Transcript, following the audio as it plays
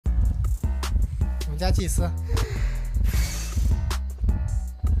家祭司，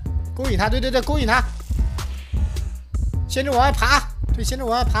勾引他，对，勾引他，先着往外爬，对，先着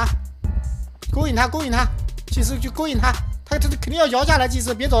往外爬，勾引他，祭司去勾引他，他肯定要摇下来，祭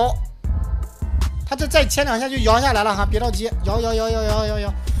司别走，他这再前2下就摇下来了哈，别着急，摇，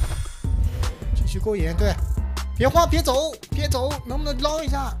继续勾引，对，别慌，别走，能不能捞一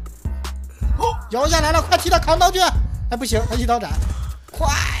下？摇下来了，快替他扛刀去！哎，不行，他一刀斩，快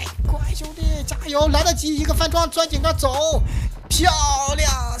兄弟，加油，来得及，一个翻窗钻井盖走，漂亮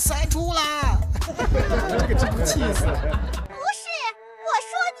，3出啦！这个真气死了。不是，我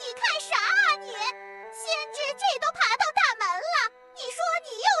说你看啥啊你？先知这都爬到大门了，你说你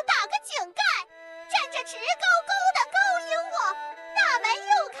又打个井盖，站着直勾勾的勾引我，大门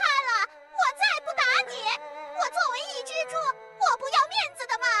又开了，我再不打你，我作为一只猪，我不要面子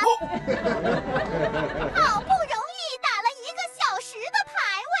的吗？